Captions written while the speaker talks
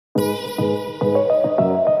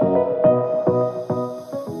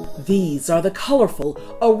These are the colorful,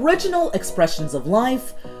 original expressions of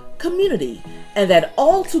life, community, and that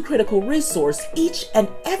all too critical resource each and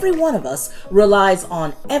every one of us relies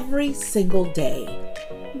on every single day: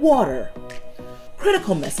 water.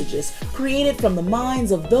 Critical messages created from the minds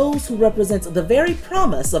of those who represent the very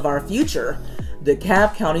promise of our future,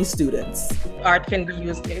 DeKalb County students. Art can be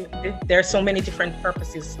used, there are so many different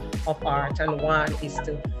purposes of art, and one is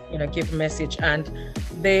to give a message, and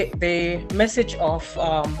the message of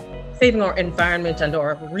saving our environment and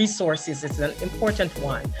our resources is an important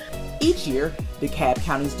one. Each year, DeKalb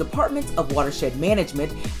County's Department of Watershed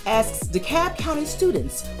Management asks DeKalb County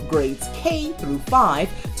students, grades K through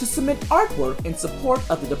 5, to submit artwork in support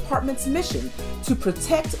of the department's mission to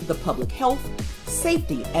protect the public health,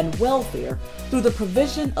 safety, and welfare through the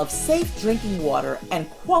provision of safe drinking water and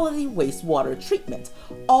quality wastewater treatment,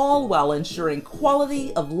 all while ensuring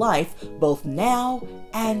quality of life both now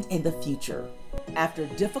and in the future. After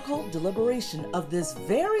difficult deliberation of this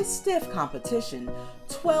very stiff competition,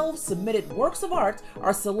 12 submitted works of art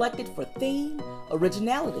are selected for theme,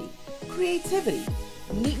 originality, creativity,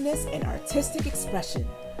 neatness, and artistic expression.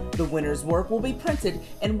 The winner's work will be printed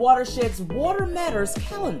in Watershed's Water Matters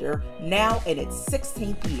calendar, now in its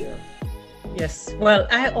 16th year. Yes, well,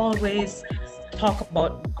 I always talk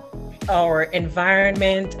about our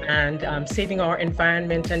environment and saving our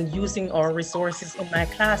environment and using our resources in my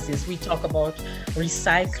classes. We talk about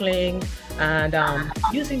recycling and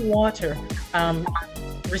using water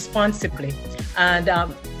responsibly. And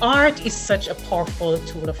art is such a powerful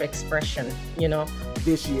tool of expression,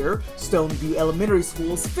 This year, Stoneview Elementary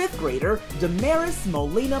School's 5th grader, Damaris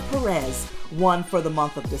Molina Perez, won for the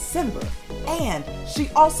month of December. And she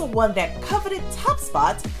also won that coveted top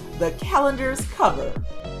spot, the calendar's cover.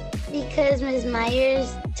 Because Ms.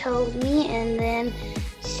 Myers told me, and then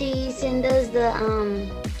she sent us the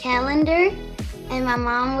calendar, and my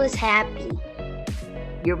mom was happy.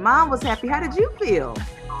 Your mom was happy. How did you feel?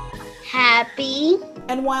 Happy.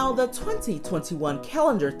 And while the 2021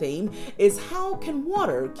 calendar theme is how can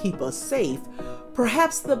water keep us safe,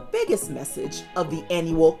 perhaps the biggest message of the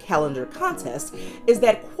annual calendar contest is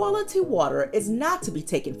that quality water is not to be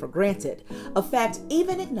taken for granted, a fact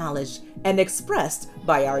even acknowledged and expressed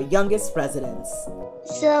by our youngest residents.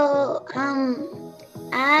 So,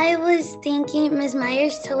 I was thinking, Ms.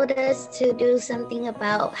 Myers told us to do something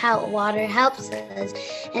about how water helps us.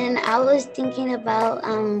 And I was thinking about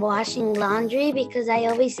washing laundry, because I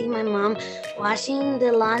always see my mom washing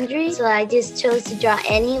the laundry. So I just chose to draw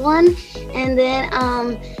anyone. And then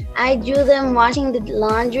I drew them washing the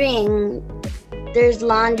laundry, and there's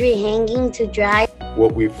laundry hanging to dry.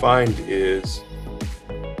 What we find is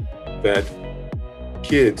that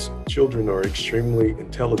children are extremely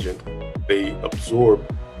intelligent. They absorb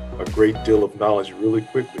a great deal of knowledge really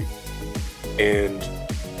quickly, and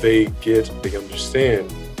they understand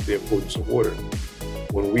the importance of water.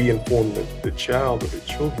 When we inform the child or the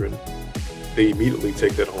children, they immediately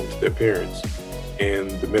take that home to their parents,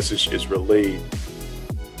 and the message is relayed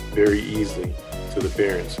very easily to the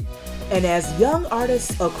parents. And as young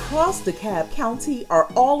artists across DeKalb County are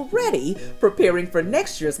already preparing for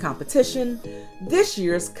next year's competition, this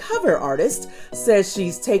year's cover artist says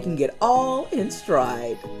she's taking it all in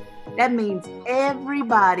stride. That means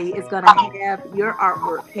everybody is going to have your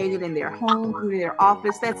artwork painted in their home, in their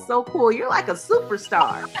office. That's so cool. You're like a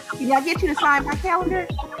superstar. Can I get you to sign my calendar?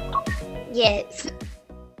 Yes.